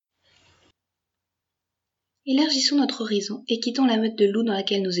Élargissons notre horizon et quittons la meute de loups dans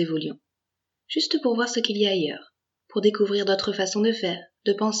laquelle nous évoluons, juste pour voir ce qu'il y a ailleurs, pour découvrir d'autres façons de faire,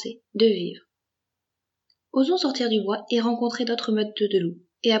 de penser, de vivre. Osons sortir du bois et rencontrer d'autres meutes de loups,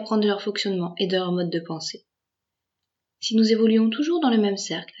 et apprendre de leur fonctionnement et de leur mode de pensée. Si nous évoluons toujours dans le même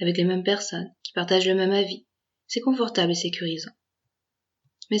cercle, avec les mêmes personnes, qui partagent le même avis, c'est confortable et sécurisant.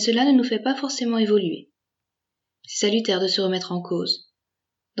 Mais cela ne nous fait pas forcément évoluer. C'est salutaire de se remettre en cause,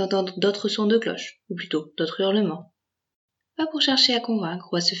 d'entendre d'autres sons de cloche, ou plutôt d'autres hurlements. Pas pour chercher à convaincre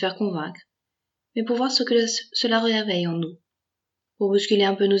ou à se faire convaincre, mais pour voir ce que cela réveille en nous, pour bousculer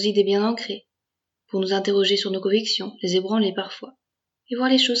un peu nos idées bien ancrées, pour nous interroger sur nos convictions, les ébranler parfois, et voir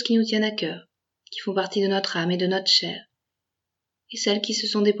les choses qui nous tiennent à cœur, qui font partie de notre âme et de notre chair, et celles qui se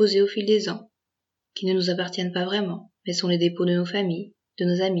sont déposées au fil des ans, qui ne nous appartiennent pas vraiment, mais sont les dépôts de nos familles, de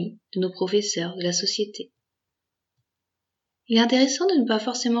nos amis, de nos professeurs, de la société. Il est intéressant de ne pas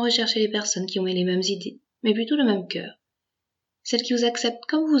forcément rechercher les personnes qui ont les mêmes idées, mais plutôt le même cœur. Celles qui vous acceptent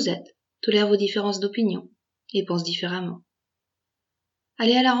comme vous êtes, tolèrent vos différences d'opinion, et pensent différemment.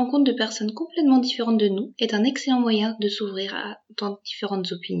 Aller à la rencontre de personnes complètement différentes de nous est un excellent moyen de s'ouvrir à tant de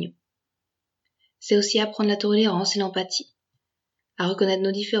différentes opinions. C'est aussi apprendre la tolérance et l'empathie, à reconnaître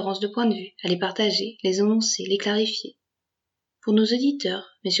nos différences de point de vue, à les partager, les énoncer, les clarifier. Pour nos auditeurs,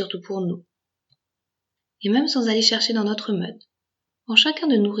 mais surtout pour nous. Et même sans aller chercher dans notre meute, en chacun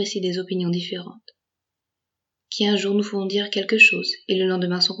de nous réside des opinions différentes, qui un jour nous font dire quelque chose et le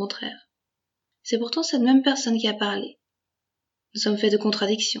lendemain son contraire. C'est pourtant cette même personne qui a parlé. Nous sommes faits de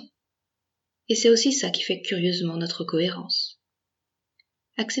contradictions. Et c'est aussi ça qui fait curieusement notre cohérence.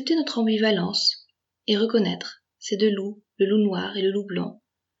 Accepter notre ambivalence et reconnaître ces deux loups, le loup noir et le loup blanc.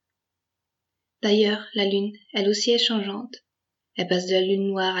 D'ailleurs, la lune, elle aussi est changeante. Elle passe de la lune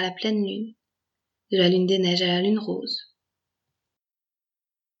noire à la pleine lune, de la lune des neiges à la lune rose.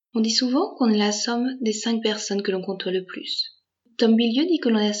 On dit souvent qu'on est la somme des 5 personnes que l'on côtoie le plus. Tom Bilieu dit que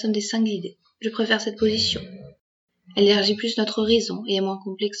l'on est la somme des 5 idées. Je préfère cette position. Elle élargit plus notre horizon et est moins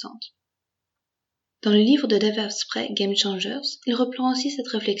complexante. Dans le livre de Dave Asprey, Game Changers, il reprend aussi cette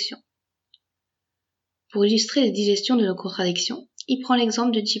réflexion. Pour illustrer la digestion de nos contradictions, il prend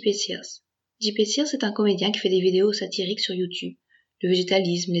l'exemple de J.P. Sears. J.P. Sears est un comédien qui fait des vidéos satiriques sur YouTube. Le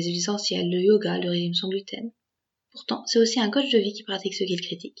végétalisme, les huiles essentielles, le yoga, le régime sans gluten. Pourtant, c'est aussi un coach de vie qui pratique ce qu'il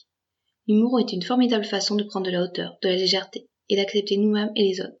critique. L'humour est une formidable façon de prendre de la hauteur, de la légèreté, et d'accepter nous-mêmes et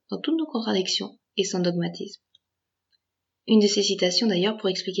les autres, dans toutes nos contradictions et sans dogmatisme. Une de ses citations d'ailleurs pour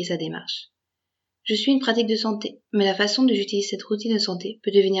expliquer sa démarche. Je suis une pratique de santé, mais la façon dont j'utilise cette routine de santé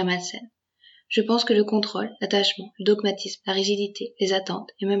peut devenir malsaine. Je pense que le contrôle, l'attachement, le dogmatisme, la rigidité, les attentes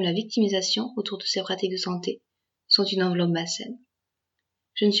et même la victimisation autour de ces pratiques de santé sont une enveloppe malsaine.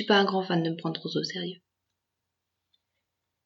 Je ne suis pas un grand fan de me prendre trop au sérieux.